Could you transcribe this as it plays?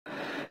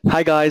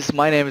Hi guys,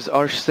 my name is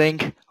Arsh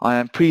Singh. I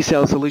am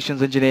Pre-Sales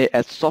Solutions Engineer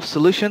at Soft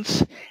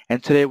Solutions,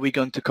 and today we're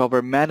going to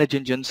cover Manage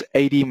Engine's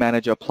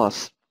ADManager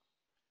Plus.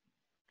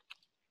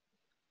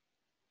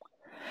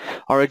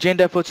 Our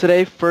agenda for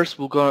today, first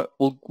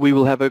we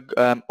will have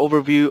an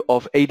overview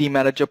of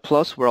ADManager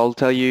Plus, where I'll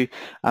tell you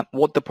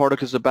what the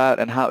product is about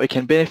and how it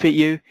can benefit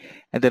you,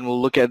 and then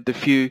we'll look at the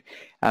few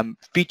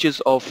features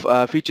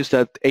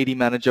that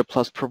ADManager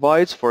Plus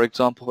provides. For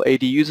example,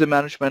 AD user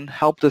management,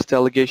 Helpdesk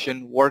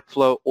delegation,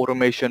 workflow,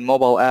 automation,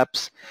 mobile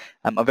apps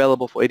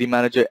available for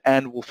ADManager,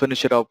 and we'll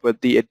finish it up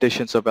with the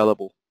additions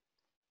available.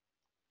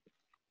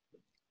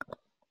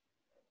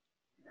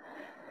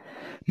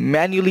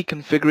 Manually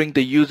configuring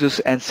the users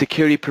and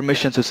security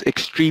permissions is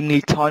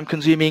extremely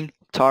time-consuming,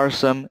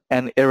 tiresome,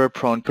 and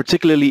error-prone,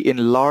 particularly in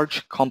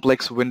large,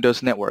 complex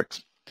Windows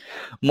networks.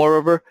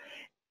 Moreover,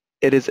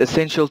 it is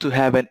essential to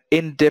have an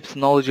in-depth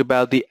knowledge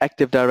about the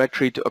Active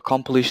Directory to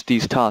accomplish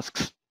these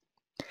tasks.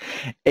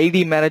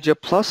 ADManager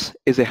Plus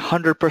is a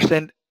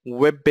 100%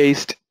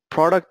 web-based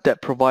product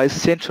that provides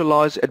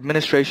centralized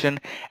administration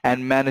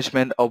and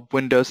management of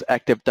Windows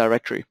Active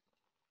Directory.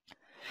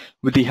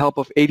 With the help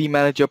of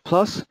ADManager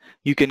Plus,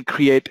 you can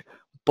create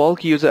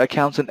bulk user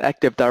accounts in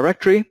Active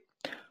Directory,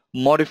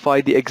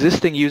 modify the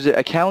existing user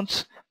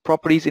accounts,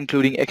 properties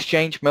including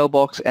Exchange,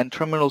 Mailbox, and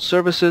Terminal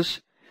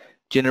services,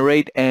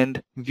 generate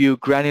and view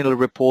granular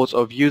reports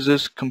of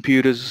users,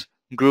 computers,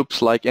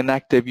 groups like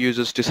inactive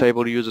users,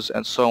 disabled users,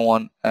 and so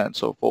on and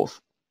so forth.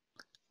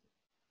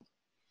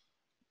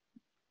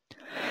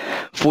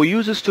 For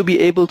users to be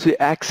able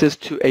to access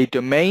to a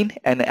domain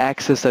and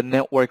access the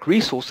network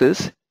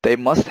resources, they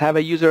must have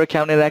a user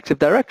account in Active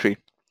Directory.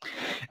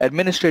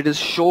 Administrators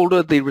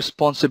shoulder the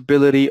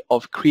responsibility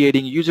of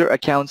creating user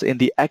accounts in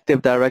the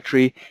Active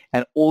Directory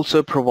and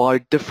also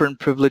provide different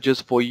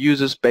privileges for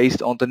users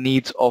based on the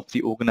needs of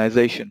the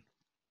organization.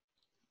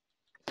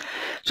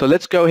 So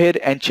let's go ahead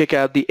and check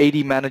out the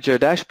ADManager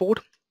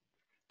dashboard.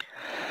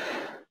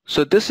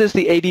 So this is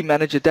the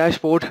ADManager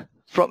dashboard.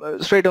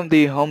 From straight on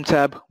the Home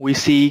tab, we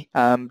see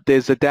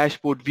there's a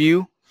dashboard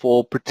view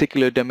for a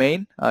particular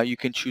domain. You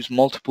can choose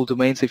multiple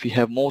domains if you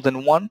have more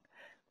than one.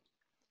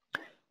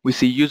 We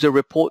see user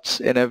reports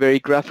in a very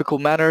graphical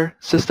manner,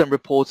 system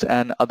reports,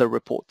 and other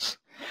reports.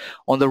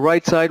 On the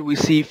right side, we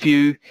see a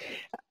few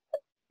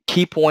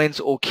key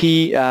points or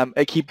key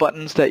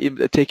buttons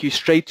that take you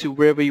straight to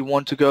wherever you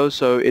want to go,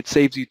 so it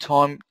saves you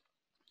time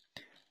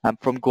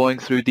from going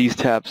through these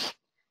tabs.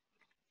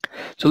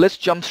 So let's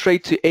jump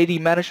straight to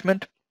AD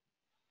management.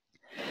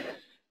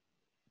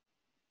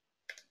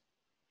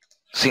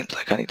 Seems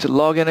like I need to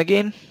log in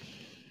again.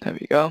 There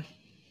we go.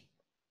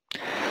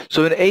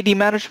 So in AD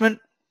management,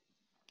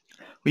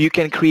 you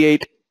can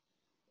create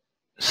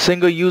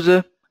single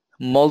user,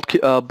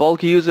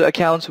 bulk user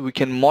accounts. We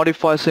can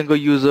modify single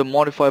user,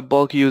 modify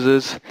bulk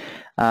users,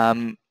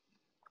 and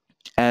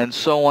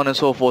so on and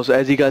so forth. So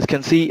as you guys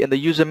can see in the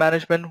user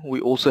management, we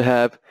also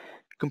have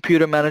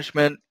computer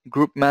management,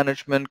 group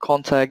management,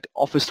 contact,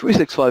 Office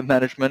 365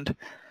 management,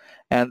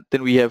 and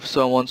then we have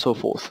so on and so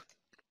forth.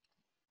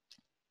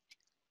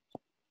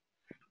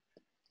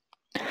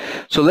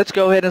 So let's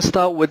go ahead and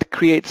start with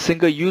create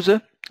single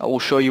user. I will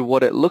show you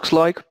what it looks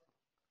like.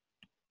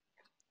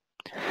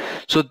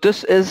 So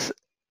this is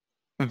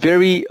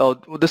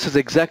this is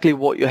exactly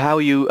how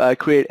you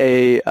create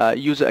a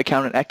user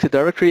account in Active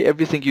Directory.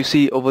 Everything you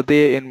see over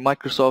there in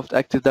Microsoft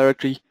Active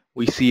Directory,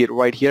 we see it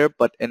right here,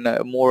 but in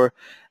a more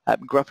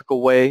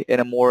graphical way, in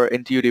a more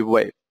intuitive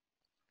way.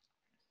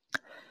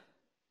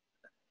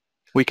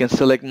 We can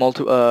select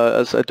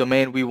as a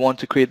domain we want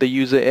to create the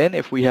user in.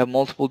 If we have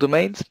multiple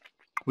domains,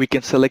 we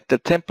can select the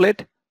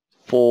template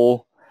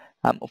for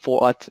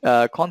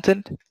our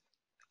content.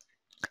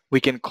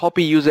 We can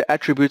copy user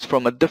attributes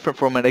from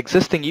an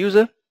existing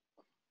user,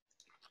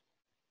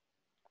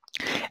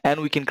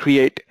 and we can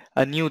create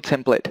a new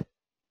template.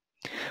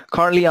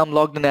 Currently, I'm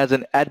logged in as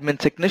an admin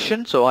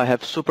technician, so I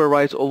have super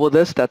rights over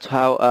this. That's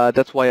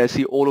why I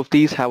see all of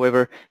these.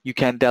 However, you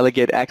can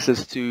delegate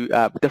access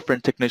to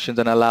different technicians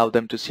and allow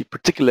them to see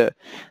particular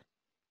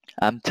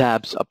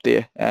tabs up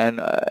there,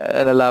 and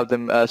allow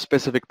them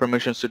specific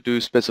permissions to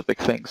do specific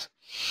things.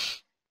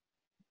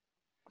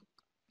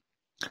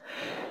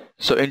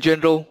 So in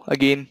general,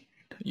 again,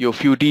 your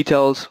few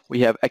details,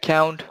 we have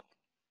account.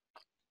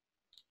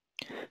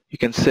 You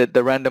can set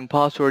the random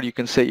password, you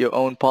can set your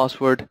own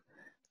password.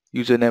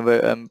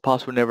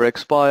 Password never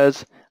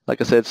expires.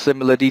 Like I said,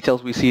 similar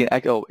details we see in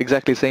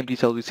exactly the same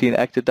details we see in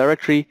Active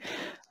Directory.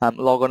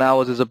 Logon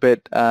hours is a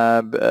bit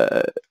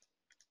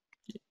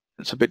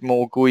it's a bit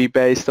more GUI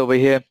based over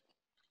here.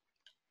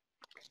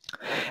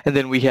 And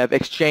then we have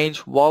Exchange.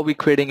 While we're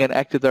creating an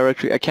Active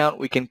Directory account,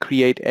 we can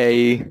create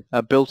a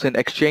built-in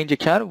Exchange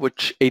account,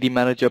 which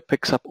ADManager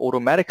picks up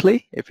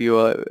automatically if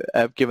you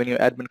have given your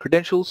admin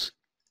credentials.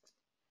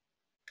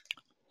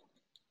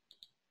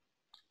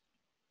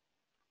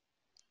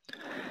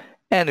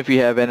 And if you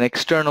have an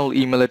external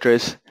email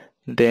address,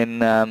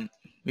 then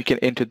we can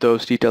enter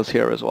those details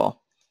here as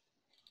well.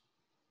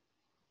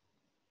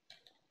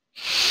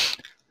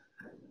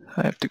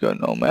 I have to go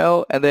no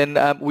mail. And then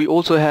we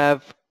also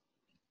have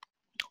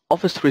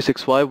Office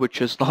 365,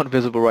 which is not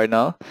visible right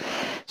now.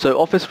 So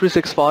Office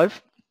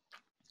 365,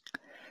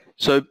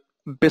 so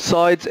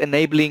besides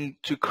enabling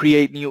to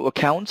create new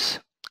accounts,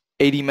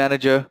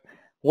 ADManager,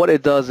 what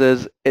it does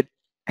is it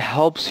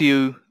helps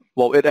you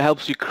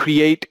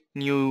create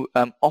new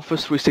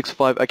Office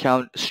 365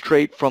 account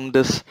straight from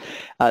this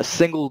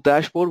single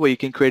dashboard where you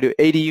can create an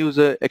AD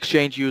user,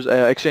 Exchange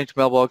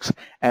mailbox,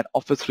 and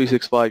Office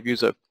 365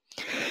 user.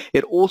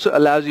 It also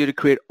allows you to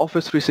create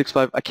Office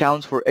 365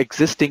 accounts for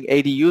existing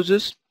AD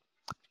users.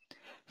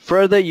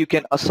 Further, you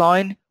can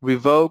assign,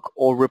 revoke,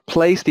 or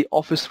replace the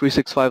Office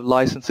 365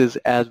 licenses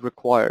as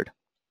required.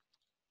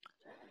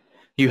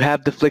 You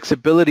have the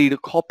flexibility to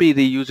copy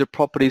the user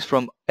properties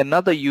from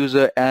another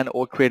user and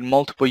or create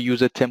multiple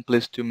user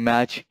templates to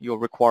match your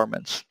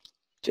requirements.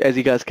 As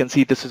you guys can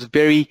see, this is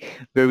very,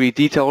 very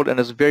detailed and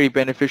is very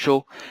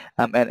beneficial,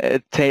 and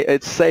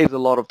it saves a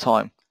lot of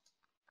time.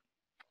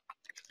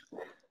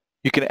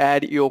 You can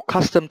add your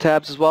custom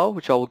tabs as well,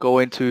 which I will go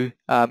into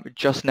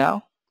just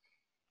now.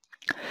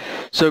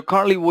 So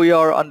currently we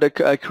are under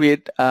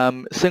create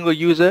single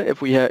user.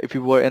 If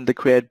you were in the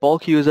create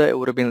bulk user, it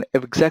would have been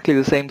exactly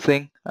the same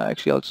thing.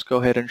 Actually, I'll just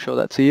go ahead and show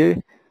that to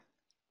you.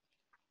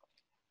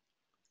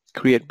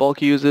 Create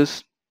bulk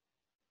users.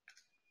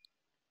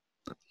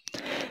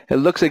 It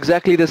looks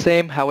exactly the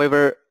same.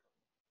 However,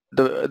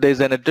 there's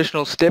an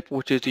additional step,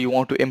 which is do you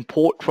want to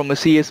import from a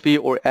CSV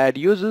or add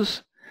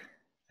users?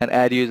 And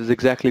add users is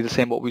exactly the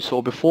same what we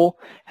saw before.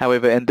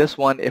 However, in this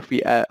one, if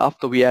we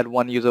after we add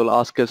one user, it'll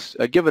ask us,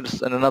 give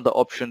us another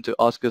option to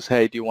ask us,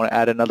 hey, do you want to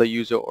add another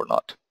user or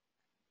not?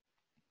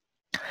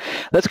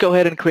 Let's go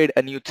ahead and create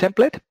a new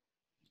template.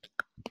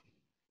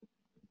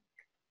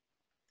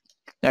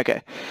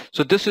 Okay,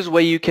 so this is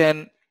where you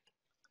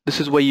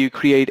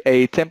create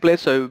a template.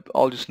 So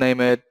I'll just name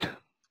it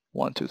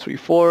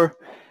 1234.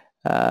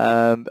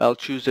 I'll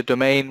choose the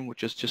domain,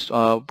 which is just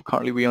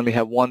currently we only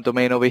have one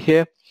domain over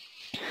here.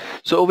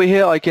 So over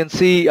here I can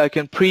see I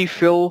can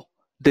pre-fill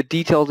the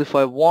details if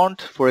I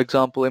want. For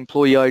example,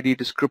 employee ID,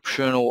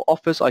 description, or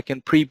office. I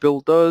can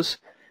pre-build those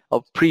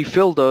or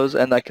pre-fill those,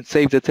 and I can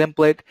save the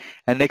template,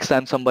 and next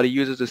time somebody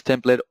uses this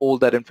template, all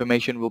that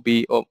information will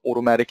be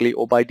automatically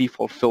or by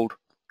default filled.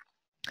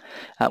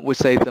 Which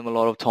saves them a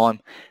lot of time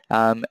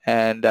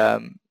and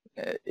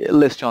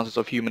less chances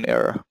of human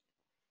error.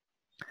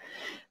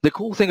 The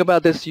cool thing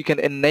about this, you can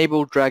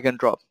enable drag and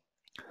drop.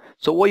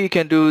 So what you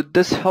can do,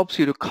 this helps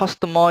you to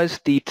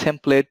customize the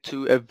template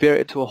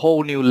to a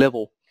whole new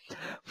level.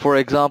 For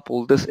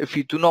example, this, if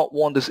you do not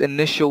want this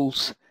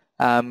initials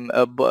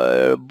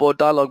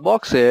dialog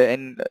box here,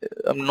 and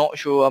I'm not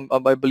sure,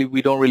 I believe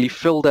we don't really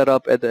fill that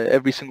up at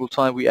every single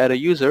time we add a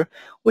user,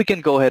 we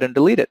can go ahead and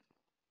delete it.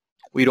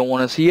 We don't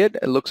want to see it.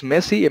 It looks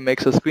messy. It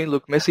makes the screen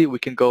look messy. We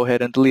can go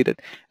ahead and delete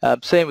it.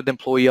 Same with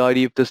employee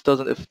ID. If this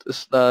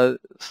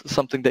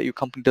something that your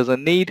company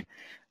doesn't need,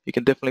 you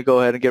can definitely go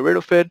ahead and get rid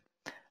of it.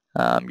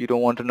 You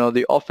don't want to know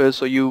the office,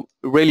 so you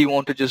really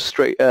want to just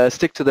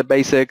stick to the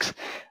basics.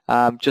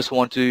 Just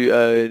want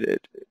to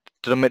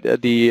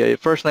submit the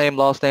first name,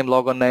 last name,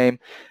 logon name,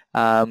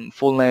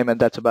 full name, and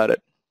that's about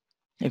it.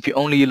 If you're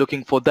only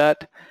looking for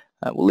that,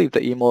 we'll leave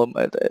the email.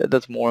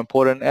 That's more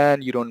important,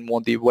 and you don't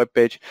want the web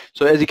page.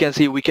 So as you can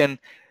see, we can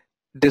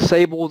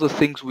disable the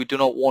things we do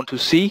not want to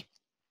see.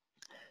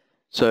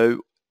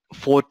 So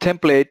for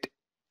template,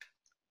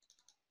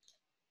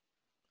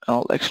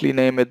 I'll actually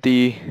name it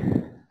the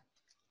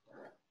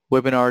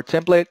webinar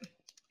template.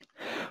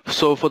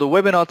 So for the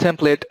webinar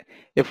template,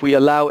 if we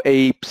allow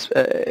a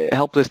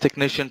helpless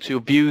technician to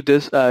view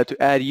this, to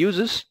add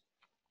users,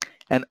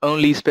 and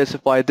only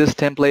specify this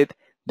template,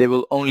 they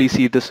will only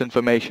see this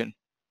information.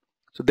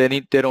 So they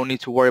don't need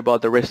to worry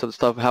about the rest of the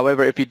stuff.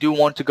 However, if you do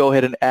want to go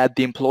ahead and add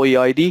the employee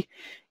ID,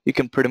 you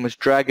can pretty much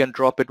drag and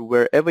drop it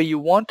wherever you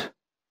want.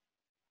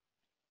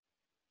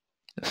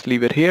 Let's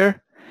leave it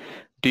here.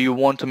 Do you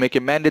want to make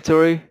it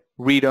mandatory,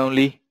 read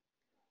only,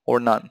 or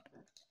none?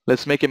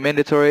 Let's make it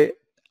mandatory.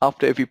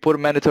 After, if you put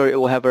mandatory, it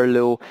will have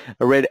a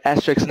red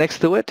asterisk next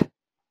to it,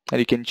 and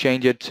you can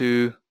change it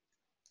to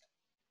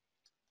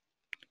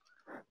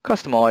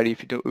custom ID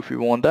if you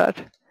want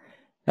that.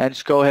 And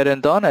just go ahead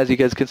and done. As you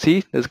guys can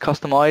see, there's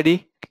custom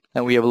ID,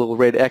 and we have a little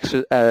red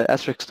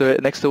asterisk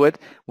next to it,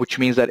 which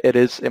means that it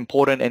is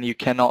important and you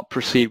cannot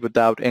proceed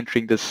without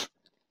entering this.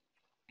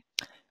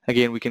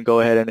 Again, we can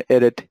go ahead and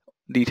edit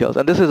details,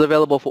 and this is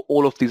available for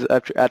all of these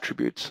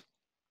attributes.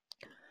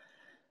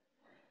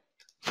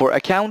 For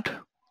account,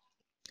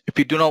 if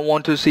you do not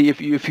want to see,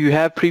 if you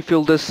have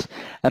pre-filled this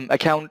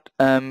account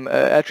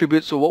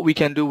attribute, so what we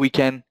can do, we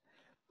can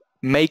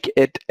make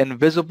it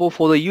invisible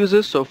for the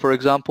users. So for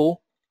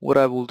example, what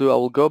I will do, I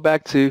will go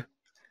back to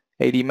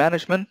AD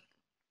management,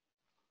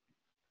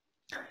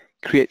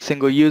 create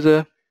single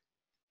user,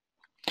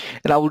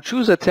 and I will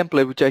choose a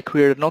template which I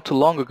created not too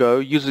long ago,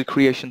 user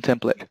creation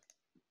template.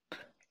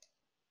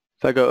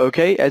 If I go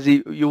OK, as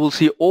you will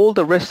see, all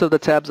the rest of the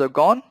tabs are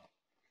gone,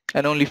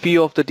 and only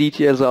few of the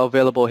details are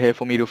available here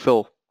for me to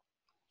fill.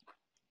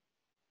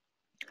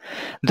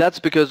 That's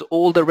because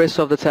all the rest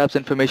of the tabs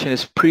information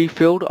is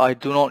pre-filled. I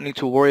do not need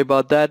to worry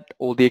about that.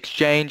 All the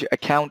exchange,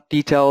 account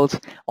details,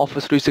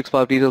 Office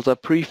 365 details are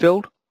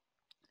pre-filled.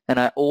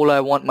 And all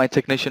I want my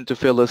technician to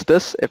fill is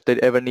this if they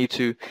ever need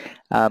to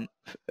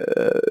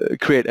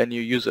create a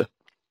new user,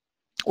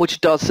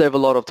 which does save a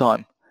lot of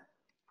time.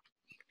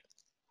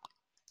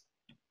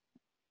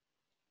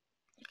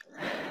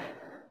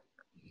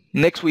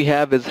 Next we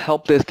have is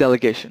Helpdesk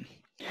delegation.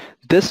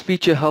 This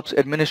feature helps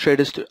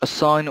administrators to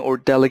assign or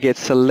delegate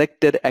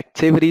selected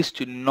activities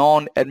to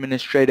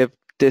non-administrative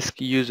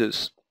desk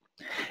users.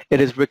 It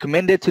is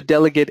recommended to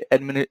delegate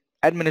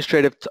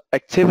administrative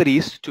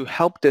activities to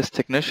helpdesk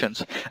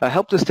technicians. A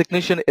helpdesk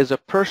technician is a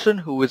person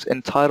who is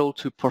entitled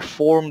to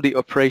perform the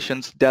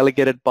operations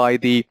delegated by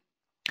the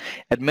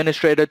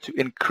administrator to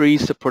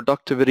increase the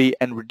productivity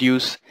and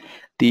reduce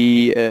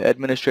the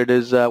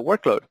administrator's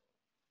workload.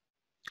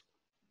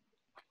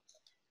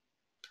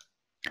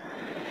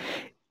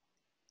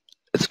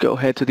 Let's go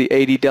ahead to the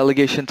AD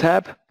delegation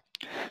tab.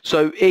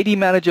 So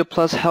ADManager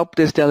Plus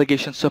Helpdesk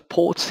delegation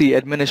supports the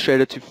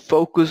administrator to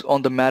focus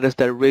on the matters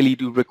that really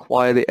do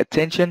require the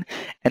attention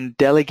and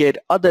delegate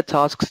other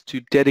tasks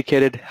to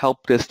dedicated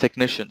helpdesk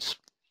technicians.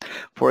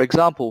 For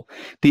example,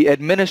 the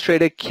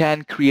administrator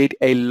can create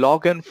a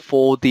login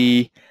for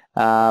the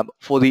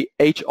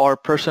HR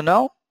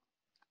personnel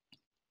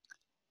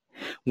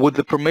with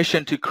the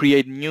permission to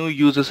create new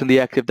users in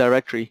the Active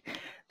Directory.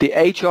 The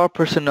HR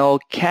personnel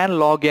can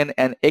log in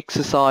and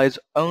exercise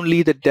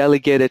only the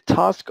delegated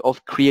task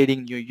of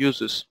creating new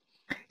users.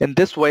 In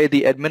this way,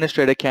 the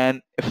administrator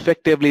can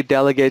effectively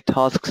delegate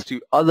tasks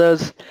to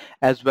others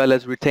as well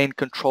as retain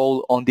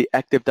control on the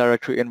Active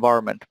Directory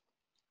environment.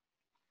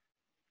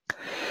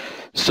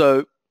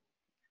 So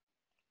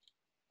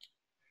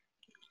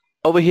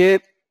over here,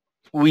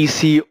 we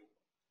see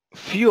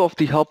few of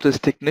the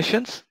helpdesk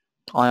technicians.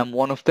 I am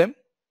one of them.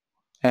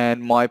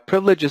 And my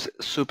privilege is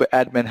super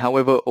admin.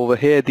 However, over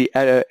here, the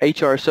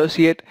HR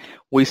associate,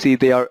 we see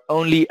they are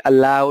only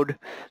allowed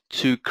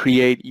to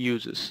create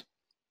users.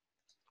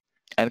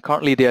 And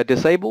currently they are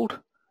disabled.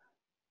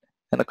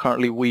 And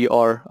currently we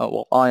are,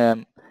 well, I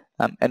am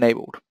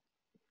enabled.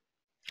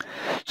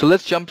 So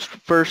let's jump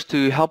first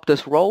to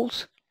helpdesk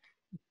roles.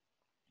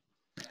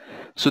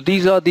 So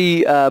these are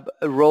the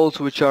roles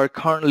which are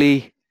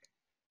currently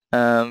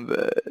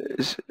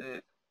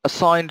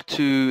assigned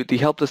to the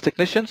helpdesk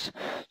technicians.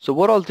 So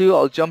what I'll do,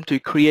 I'll jump to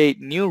create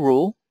new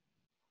role.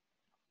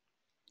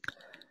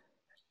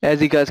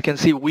 As you guys can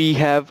see, we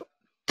have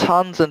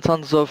tons and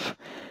tons of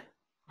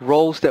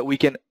roles that we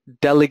can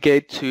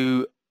delegate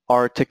to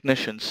our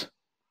technicians.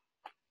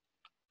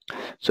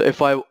 So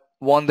if I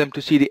want them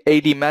to see the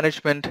AD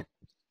management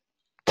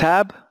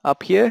tab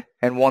up here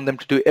and want them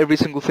to do every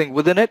single thing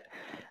within it,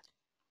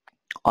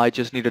 I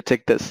just need to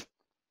tick this.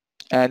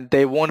 And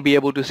they won't be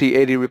able to see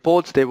AD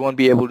reports, they won't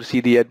be able to see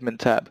the admin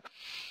tab.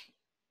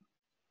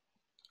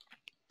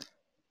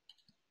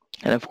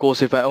 And of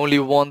course, if I only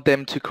want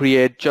them to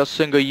create just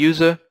single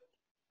user,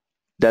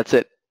 that's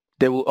it.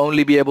 They will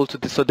only be able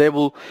to, so they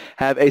will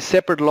have a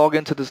separate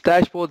login to this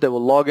dashboard. They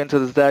will log into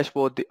this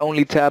dashboard. The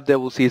only tab they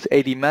will see is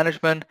AD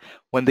management.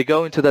 When they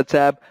go into that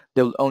tab,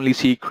 they will only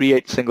see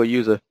create single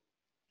user.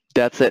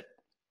 That's it.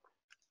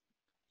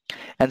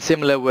 And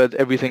similar with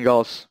everything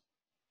else.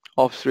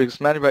 Office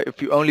 365 Management,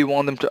 if you only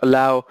want them to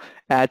allow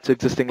add to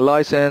existing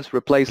license,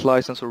 replace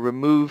license, or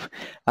remove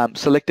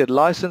selected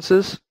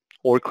licenses,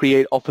 or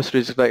create Office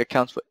 365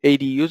 accounts for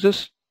AD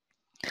users,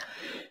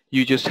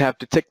 you just have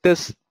to tick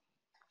this,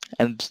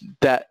 and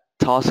that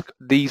task,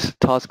 these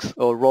tasks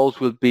or roles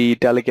will be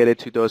delegated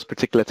to those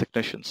particular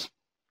technicians.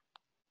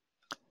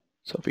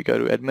 So if we go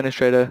to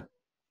administrator,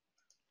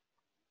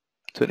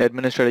 to an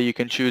administrator, you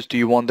can choose, do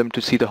you want them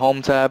to see the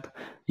home tab?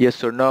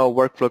 Yes or no,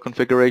 workflow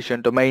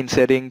configuration, domain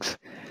settings,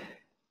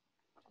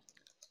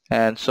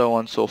 and so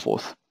on and so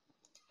forth.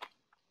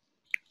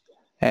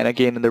 And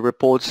again, in the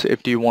reports,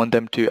 if do you want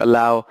them to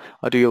allow,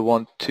 or do you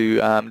want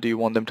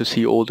them to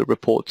see all the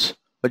reports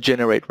or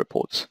generate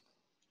reports?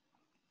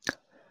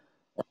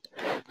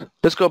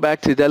 Let's go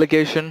back to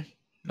delegation.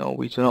 No,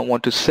 we do not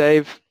want to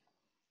save.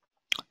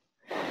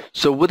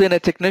 So within a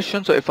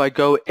technician, so if I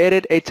go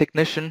edit a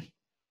technician,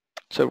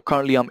 so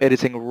currently I'm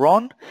editing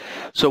Ron.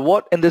 So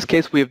what in this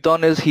case we've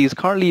done is he's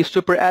currently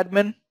super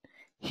admin.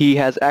 He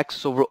has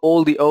access over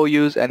all the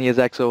OUs and he has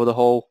access over the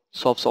whole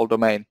SoftSol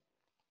domain.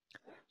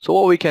 So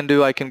what we can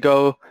do, I can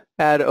go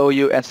add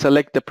OU and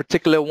select the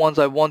particular ones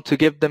I want to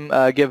give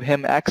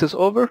him access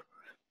over.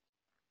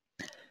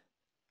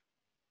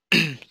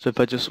 So if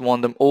I just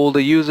want them all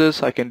the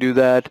users, I can do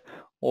that.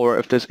 Or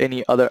if there's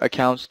any other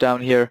accounts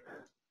down here,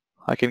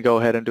 I can go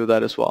ahead and do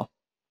that as well.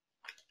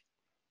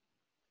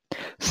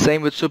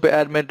 Same with super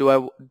admin. Do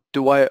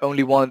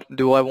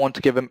I want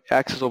to give him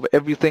access over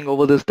everything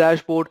over this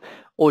dashboard,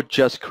 or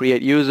just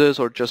create users,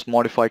 or just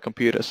modify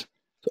computers?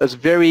 So it's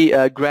very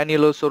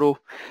granular sort of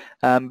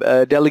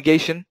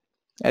delegation.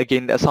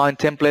 Again, assign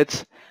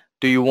templates.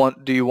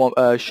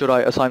 Should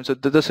I assign? So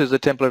this is the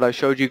template I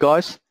showed you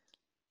guys.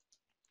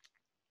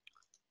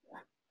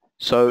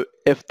 So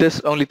if this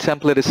only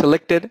template is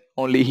selected,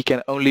 he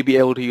can only be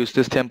able to use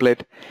this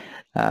template.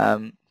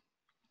 And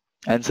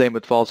same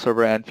with file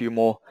server and a few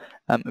more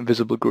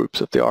invisible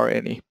groups if there are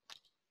any.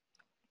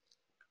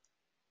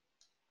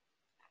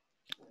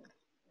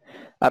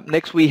 Up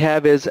next we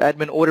have is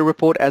admin audit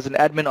report. As an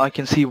admin, I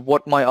can see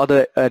what my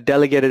other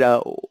delegated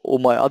or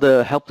my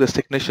other helpdesk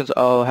technicians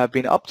have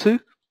been up to.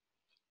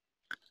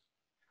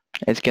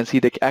 As you can see,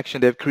 the action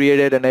they've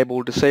created,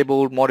 enabled,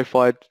 disabled,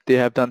 modified. They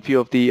have done a few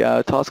of the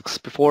tasks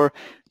before,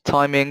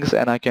 timings,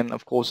 and I can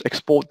of course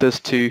export this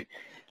to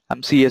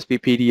CSV,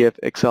 PDF,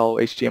 Excel,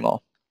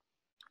 HTML.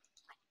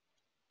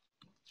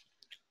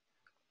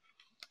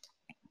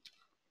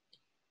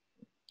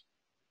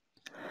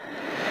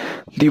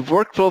 The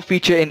workflow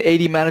feature in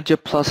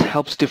ADManager Plus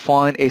helps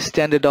define a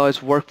standardized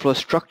workflow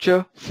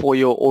structure for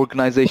your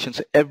organization's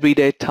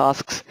everyday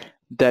tasks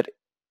that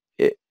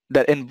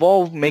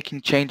involve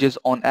making changes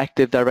on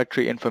Active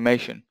Directory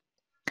information.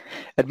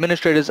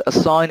 Administrators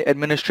assign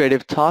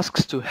administrative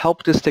tasks to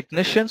helpdesk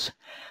technicians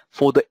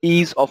for the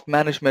ease of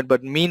management,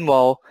 but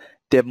meanwhile,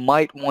 they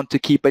might want to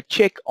keep a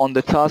check on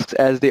the tasks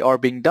as they are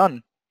being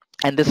done.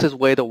 And this is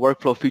where the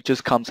workflow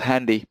features comes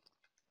handy.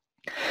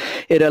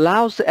 It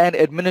allows an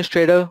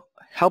administrator,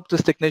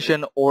 helpdesk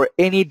technician, or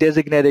any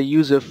designated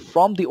user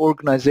from the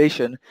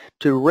organization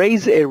to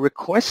raise a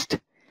request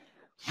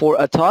for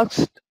a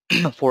task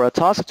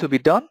to be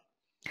done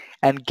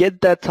and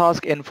get that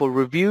task in for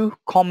review,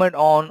 comment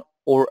on,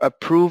 or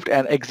approved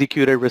and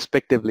executed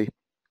respectively.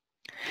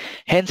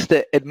 Hence,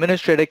 the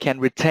administrator can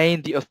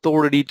retain the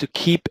authority to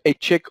keep a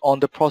check on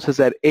the process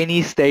at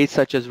any stage,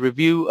 such as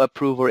review,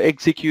 approve, or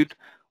execute,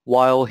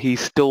 while he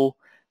still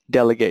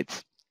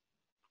delegates.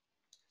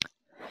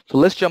 So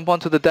let's jump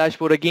onto the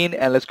dashboard again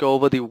and let's go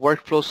over the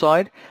workflow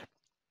side.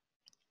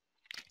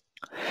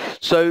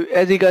 So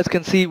as you guys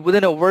can see,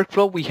 within a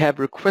workflow, we have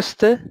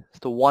requester,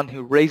 the one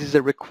who raises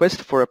a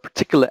request for a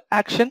particular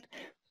action.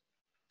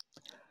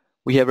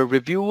 We have a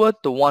reviewer,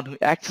 the one who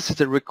accesses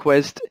the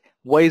request,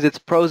 weighs its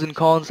pros and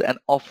cons, and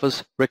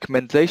offers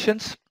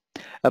recommendations.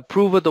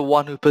 Approver, the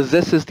one who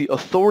possesses the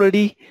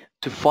authority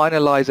to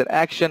finalize an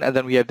action. And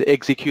then we have the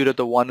executor,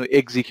 the one who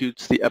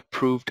executes the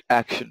approved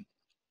action.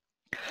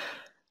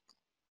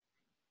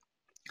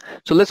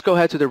 So let's go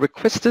ahead to the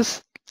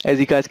requesters. As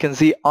you guys can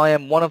see, I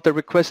am one of the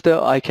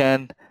requester. I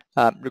can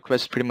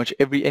request pretty much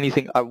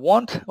anything I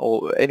want,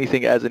 or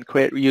anything as in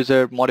create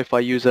user, modify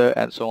user,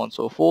 and so on and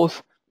so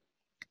forth.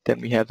 Then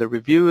we have the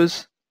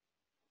reviewers.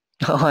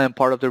 I am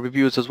part of the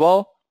reviewers as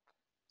well.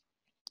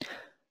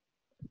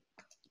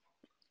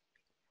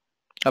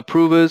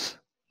 Approvers,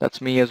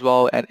 that's me as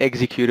well, and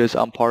executors,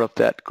 I'm part of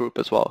that group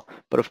as well.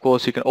 But of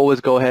course, you can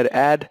always go ahead and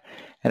add,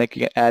 and you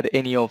can add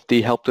any of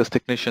the helpdesk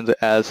technicians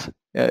as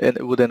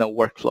within a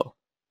workflow.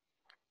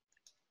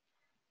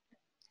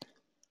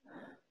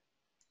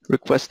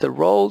 Requester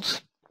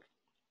roles.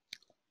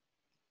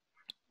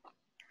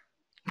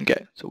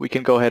 Okay, so we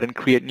can go ahead and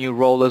create new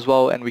role as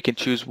well, and we can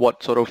choose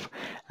what sort of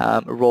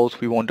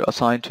roles we want to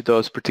assign to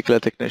those particular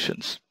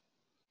technicians.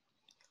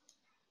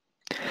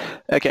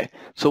 Okay,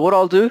 so what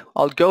I'll do,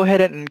 I'll go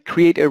ahead and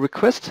create a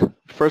request.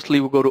 Firstly,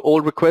 we'll go to all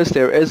requests.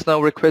 There is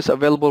no request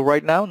available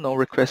right now. No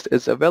request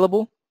is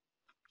available.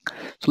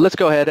 So let's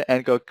go ahead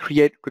and go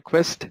create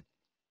request.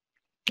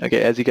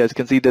 Okay, as you guys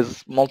can see,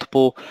 there's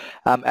multiple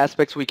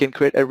aspects we can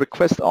create a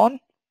request on.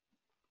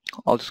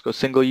 I'll just go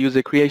single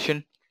user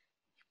creation.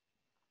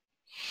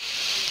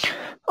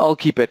 I'll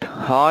keep it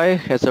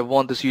high as I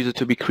want this user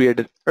to be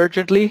created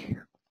urgently.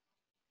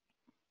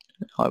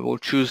 I will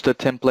choose the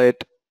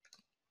template,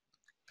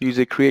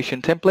 user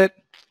creation template.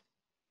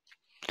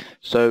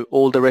 So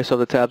all the rest of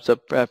the tabs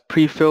are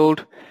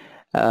pre-filled.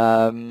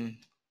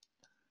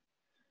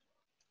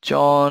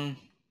 John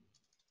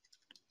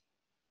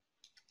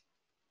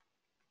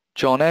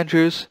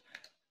Andrews.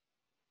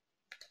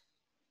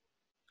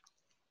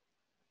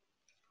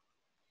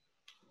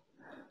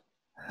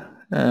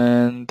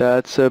 And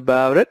that's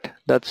about it.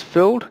 That's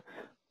filled.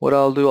 What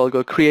I'll do, I'll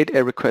go create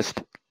a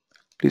request.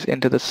 Please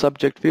enter the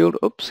subject field.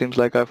 Oops, seems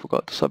like I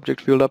forgot the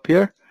subject field up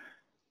here.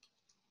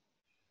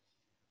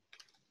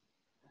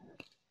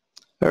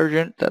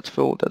 Urgent, that's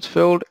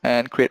filled,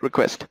 and create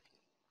request.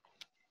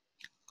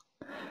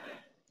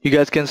 You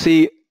guys can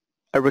see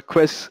a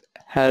request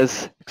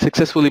has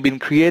successfully been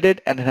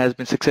created and it has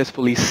been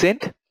successfully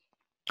sent.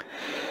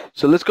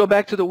 So let's go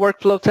back to the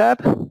workflow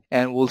tab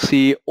and we'll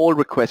see all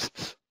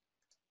requests.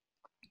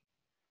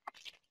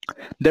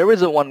 There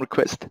is one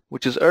request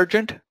which is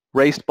urgent,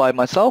 raised by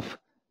myself,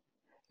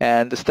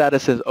 and the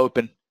status is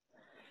open.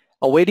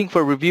 Awaiting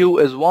for review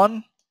is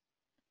 1,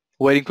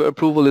 waiting for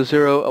approval is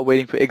 0,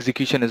 awaiting for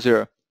execution is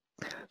 0.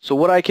 So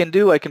what I can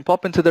do, I can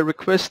pop into the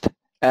request.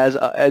 As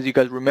you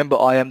guys remember,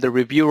 I am the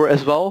reviewer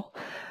as well.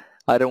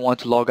 I don't want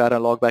to log out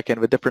and log back in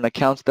with different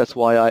accounts. That's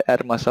why I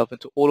added myself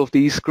into all of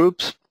these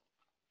groups,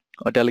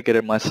 or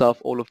delegated myself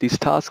all of these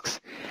tasks.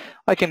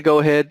 I can go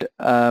ahead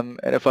and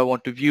if I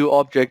want to view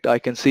object, I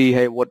can see,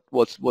 hey, what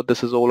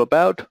this is all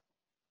about.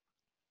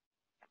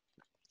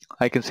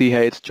 I can see,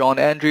 hey, it's John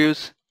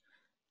Andrews.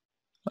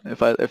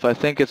 If I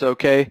think it's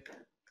okay,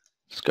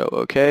 Let's go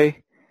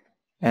OK.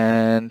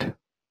 And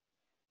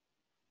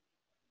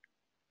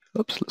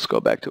oops, let's go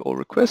back to all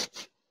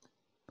requests.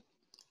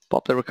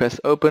 Pop the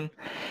request open,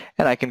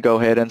 and I can go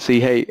ahead and see,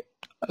 hey, it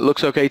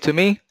looks okay to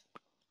me.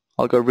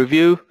 I'll go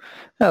review,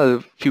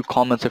 a few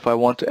comments if I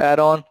want to add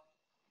on,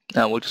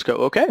 and we'll just go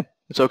okay.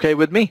 It's okay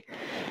with me.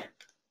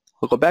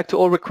 We'll go back to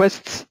all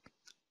requests.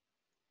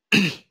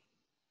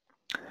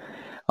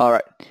 All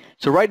right,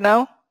 so right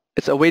now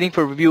it's awaiting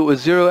for review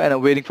is 0 and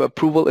awaiting for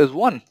approval is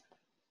 1.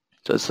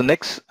 So it's the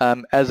next,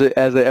 as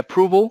a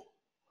approval,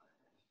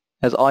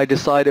 as I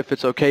decide if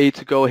it's okay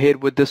to go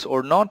ahead with this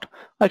or not,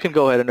 I can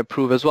go ahead and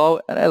approve as well,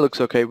 and it looks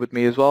okay with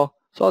me as well.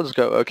 So I'll just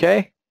go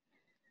okay.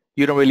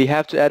 You don't really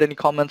have to add any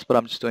comments, but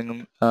I'm just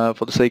doing them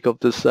for the sake of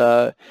this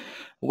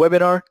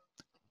webinar.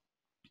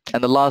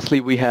 And then lastly,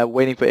 we have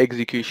waiting for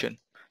execution.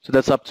 So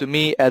that's up to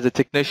me as a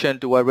technician.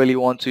 Do I really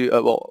want to,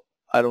 well,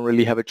 I don't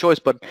really have a choice,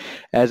 but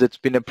as it's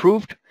been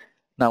approved,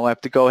 now I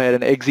have to go ahead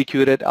and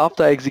execute it.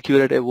 After I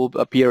execute it, it will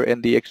appear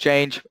in the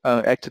Exchange,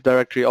 Active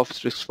Directory, Office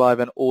 365,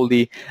 and all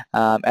the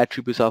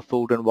attributes are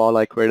filled in while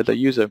I created the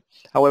user.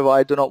 However,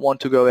 I do not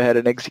want to go ahead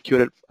and execute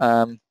it,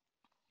 and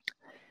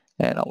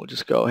I will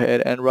just go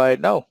ahead and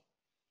write no.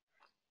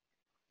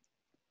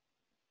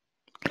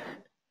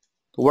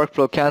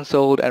 Workflow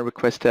cancelled and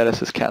request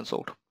status is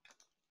cancelled.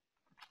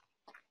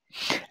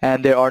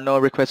 And there are no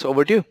requests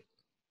overdue.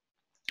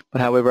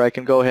 But however, I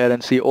can go ahead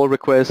and see all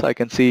requests. I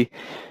can see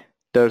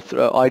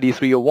the ID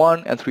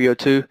 301 and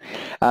 302.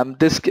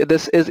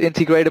 This is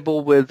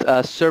integratable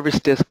with Service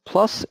Desk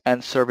Plus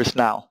and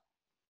ServiceNow.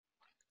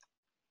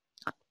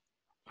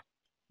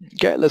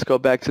 Okay, let's go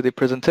back to the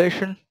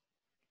presentation.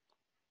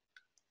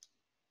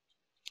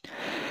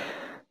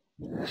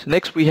 So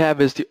next we have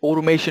is the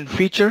automation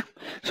feature.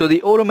 So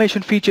the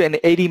automation feature in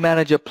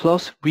ADManager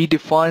Plus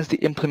redefines the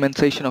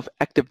implementation of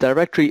Active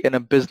Directory in a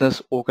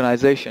business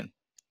organization.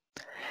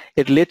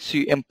 It lets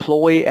you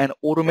employ an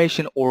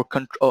automation or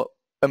controlled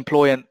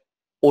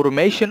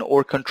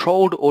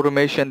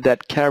automation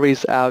that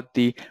carries out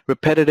the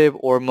repetitive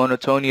or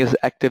monotonous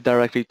Active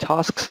Directory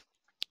tasks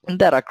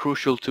that are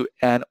crucial to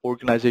an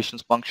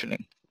organization's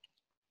functioning.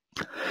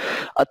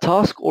 A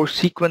task or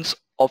sequence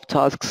of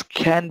tasks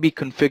can be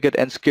configured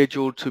and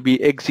scheduled to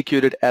be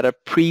executed at a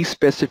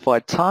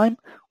pre-specified time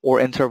or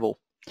interval.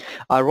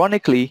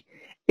 Ironically,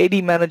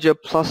 ADManager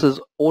Plus's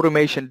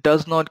automation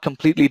does not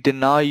completely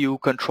deny you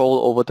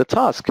control over the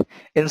task.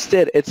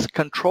 Instead, its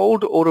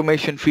controlled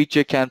automation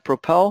feature can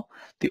propel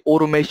the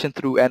automation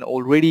through an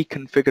already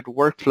configured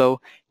workflow,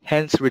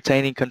 hence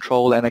retaining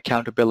control and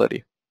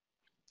accountability.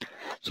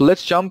 So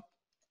let's jump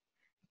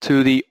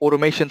to the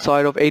automation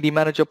side of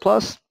ADManager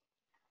Plus.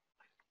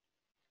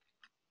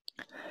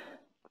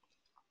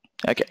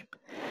 Okay,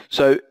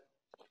 so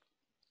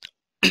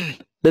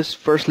let's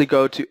firstly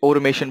go to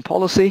automation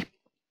policy.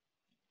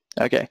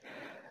 Okay,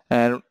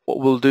 and what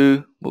we'll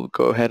do, we'll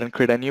go ahead and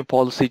create a new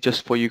policy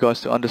just for you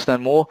guys to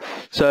understand more.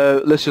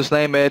 So let's just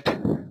name it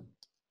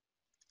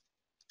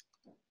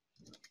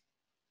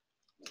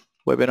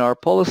webinar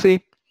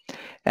policy.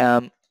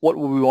 What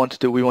will we want to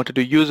do? We want to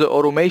do user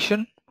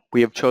automation. We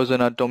have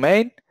chosen a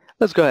domain.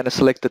 Let's go ahead and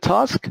select the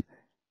task.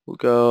 We'll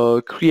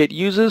go create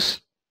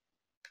users.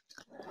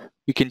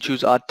 You can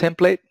choose our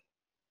template,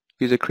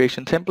 user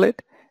creation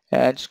template,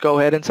 and just go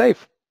ahead and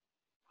save.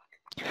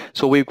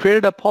 So we've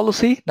created a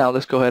policy. Now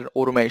let's go ahead and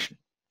automation.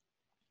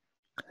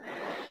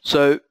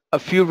 So a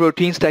few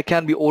routines that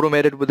can be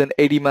automated within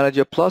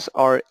ADManager Plus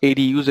are AD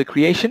user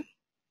creation,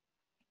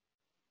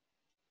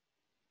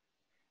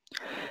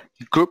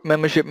 group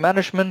membership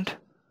management,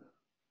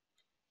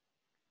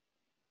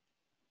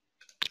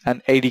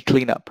 and AD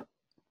cleanup.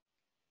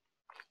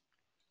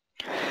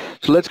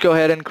 So let's go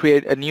ahead and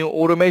create a new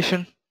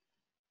automation.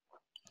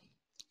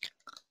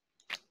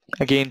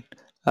 Again,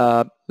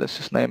 let's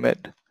just name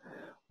it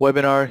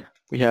webinar.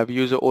 We have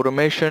user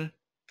automation.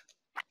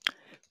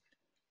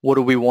 What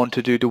do we want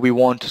to do? Do we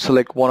want to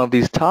select one of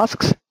these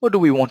tasks, or do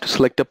we want to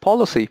select a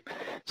policy?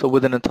 So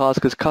within a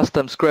task is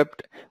custom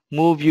script,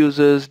 move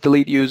users,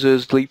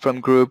 delete from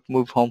group,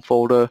 move home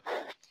folder.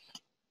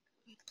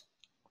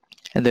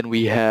 And then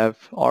we have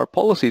our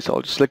policy. So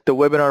I'll just select the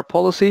webinar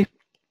policy.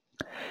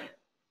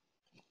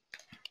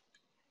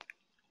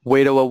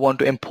 Where do I want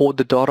to import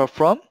the data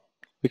from?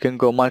 We can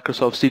go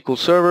Microsoft SQL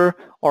Server,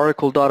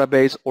 Oracle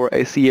database, or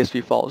a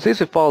CSV file.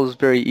 CSV file is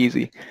very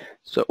easy.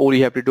 So all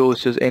you have to do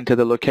is just enter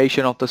the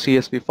location of the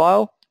CSV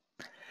file.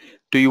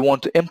 Do you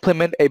want to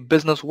implement a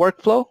business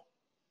workflow?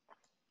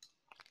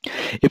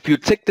 If you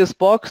tick this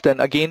box, then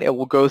again it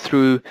will go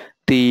through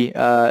the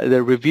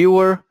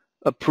reviewer,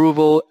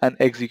 approval, and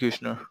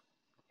executioner.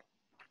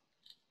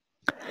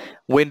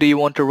 When do you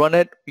want to run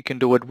it? You can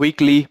do it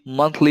weekly,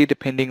 monthly,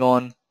 depending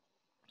on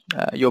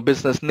your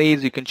business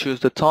needs. You can choose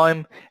the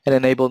time and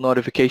enable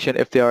notification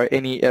if there are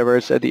any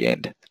errors at the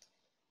end.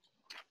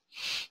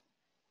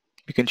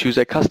 You can choose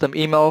a custom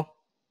email,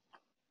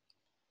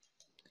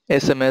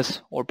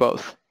 SMS, or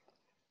both.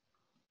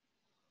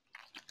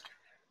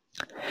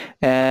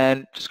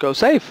 And just go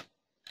save.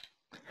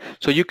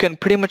 So you can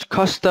pretty much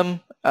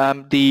custom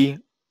the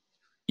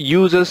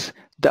users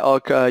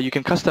you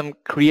can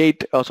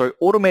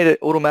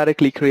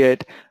automatically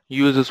create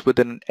users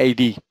within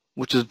AD,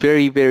 which is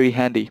very, very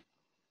handy.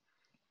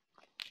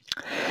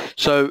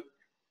 So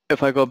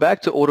if I go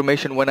back to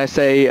automation, when I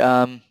say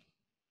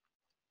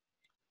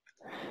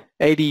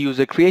AD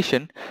user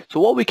creation, so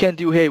what we can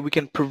do here, we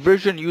can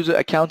provision user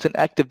accounts in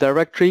Active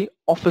Directory,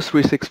 Office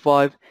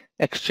 365,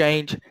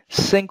 Exchange,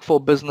 Sync for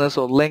Business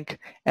or Link,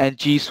 and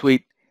G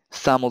Suite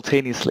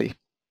simultaneously.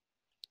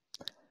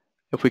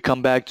 If we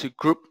come back to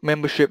Group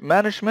Membership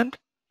Management,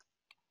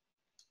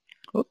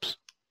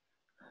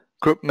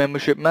 Group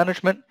Membership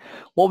Management,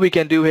 what we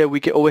can do here,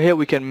 over here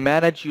we can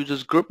manage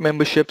users' group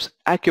memberships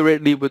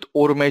accurately with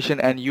automation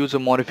and user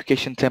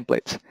modification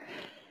templates.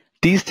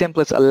 These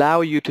templates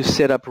allow you to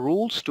set up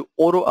rules to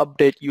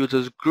auto-update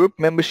users' group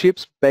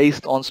memberships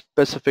based on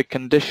specific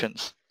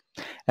conditions.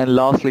 And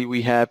lastly,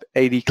 we have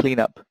AD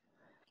Cleanup.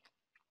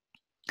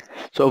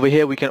 So over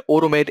here, we can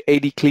automate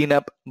AD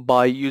Cleanup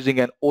by using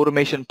an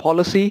automation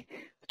policy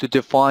to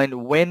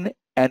define when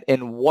and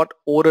in what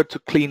order to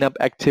clean up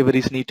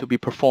activities need to be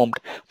performed.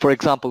 For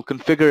example,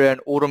 configure an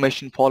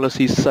automation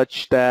policy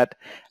such that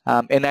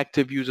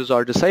inactive users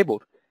are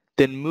disabled,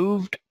 then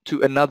moved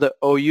to another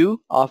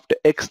OU after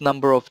X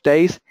number of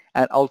days,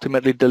 and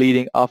ultimately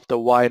deleting after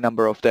Y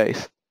number of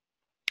days,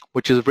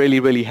 which is really,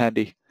 really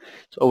handy.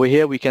 So over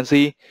here we can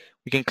see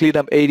we can clean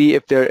up AD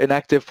if they're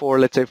inactive for,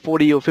 let's say,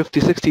 40 or 50,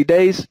 60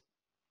 days.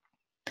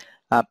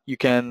 You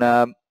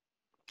can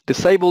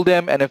disable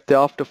them, and if they're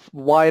after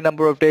Y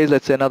number of days,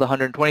 let's say another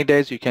 120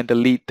 days, you can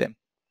delete them.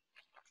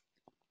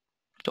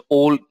 So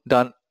all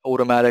done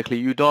automatically.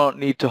 You don't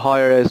need to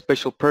hire a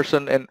special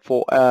person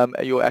for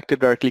your Active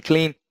Directory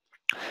clean.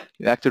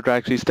 Your Active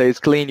Directory stays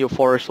clean, your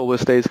forest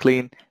always stays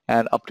clean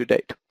and up to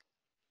date.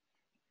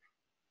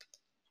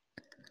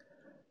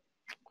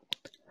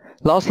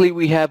 Lastly,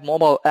 we have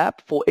mobile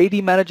app. For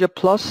ADManager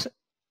Plus,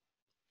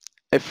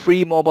 a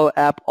free mobile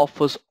app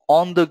offers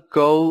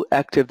on-the-go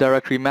Active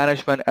Directory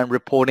management and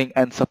reporting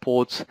and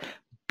supports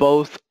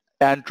both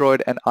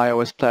Android and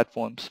iOS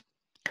platforms.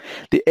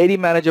 The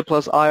ADManager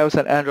Plus iOS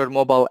and Android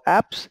mobile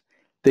apps,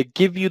 they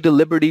give you the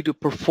liberty to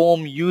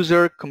perform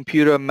user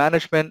computer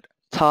management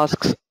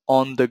tasks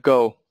on the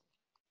go.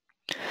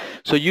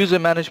 So user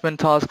management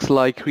tasks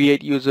like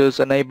create users,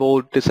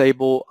 enable,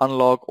 disable,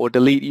 unlock, or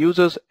delete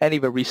users, and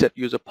even reset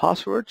user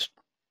passwords.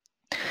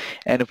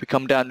 And if we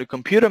come down to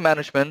computer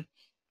management,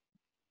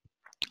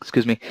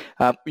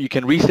 you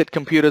can reset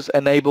computers,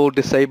 enable,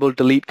 disable,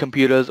 delete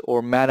computers,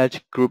 or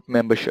manage group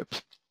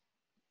memberships.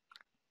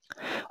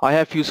 I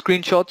have a few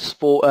screenshots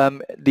for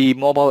the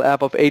mobile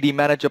app of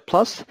ADManager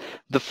Plus.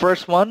 The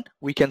first one,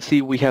 we can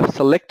see we have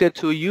selected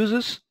 2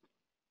 users.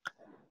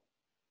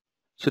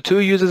 So 2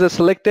 users are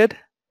selected,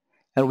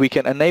 and we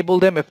can enable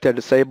them if they're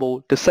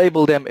disabled,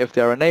 disable them if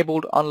they're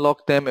enabled,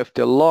 unlock them if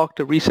they're locked,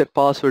 reset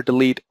password,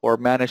 delete, or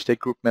manage their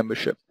group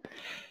membership.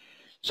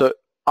 So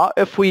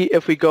if we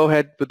go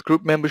ahead with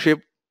group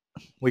membership,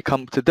 we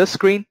come to this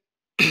screen,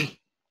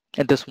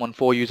 and this one,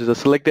 4 users are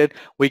selected.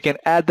 We can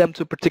add them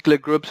to particular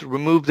groups,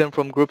 remove them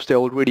from groups they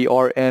already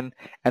are in,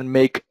 and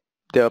make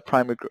their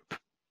primary group.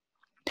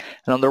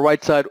 And on the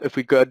right side, if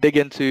we go dig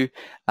into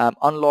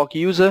unlock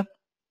user,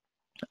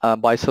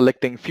 by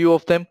selecting few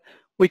of them,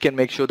 we can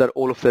make sure that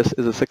all of this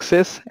is a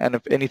success, and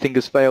if anything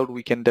is failed,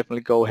 we can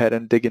definitely go ahead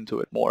and dig into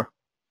it more.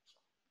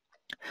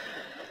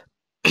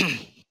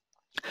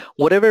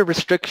 Whatever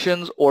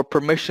restrictions or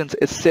permissions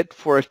is set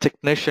for a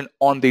technician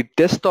on the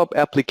desktop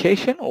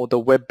application or the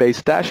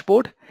web-based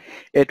dashboard,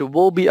 it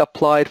will be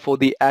applied for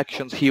the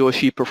actions he or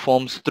she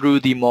performs through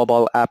the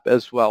mobile app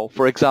as well.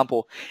 For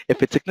example,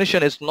 if a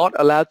technician is not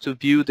allowed to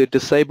view the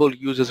disabled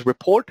user's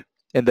report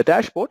in the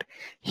dashboard,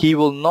 he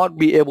will not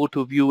be able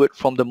to view it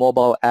from the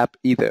mobile app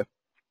either.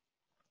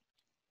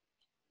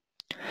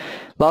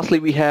 Lastly,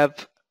 we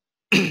have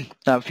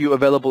a few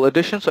available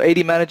editions. So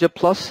ADManager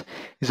Plus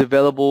is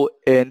available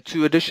in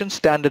 2 editions,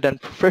 Standard and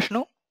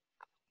Professional.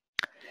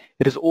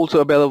 It is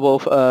also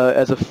available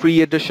as a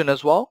free edition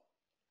as well.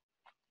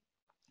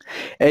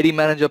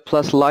 ADManager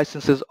Plus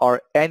licenses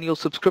are annual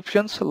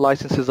subscriptions.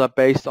 Licenses are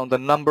based on the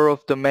number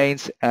of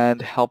domains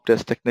and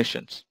helpdesk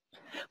technicians.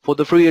 For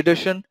the free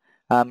edition,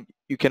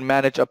 you can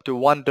manage up to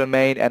 1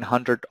 domain and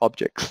 100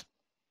 objects.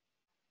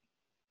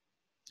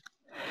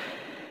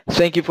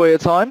 Thank you for your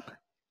time.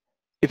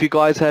 If you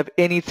guys have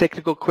any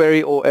technical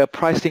query or a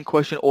pricing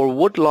question or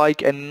would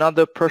like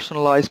another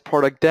personalized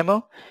product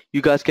demo,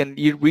 you guys can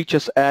reach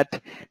us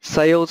at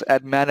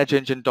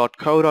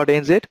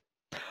sales@manageengine.co.nz.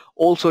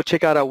 Also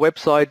check out our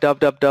website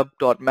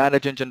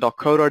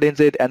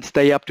www.manageengine.co.nz and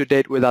stay up to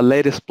date with our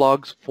latest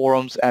blogs,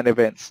 forums, and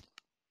events.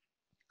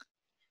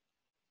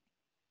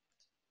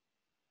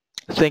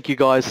 Thank you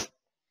guys.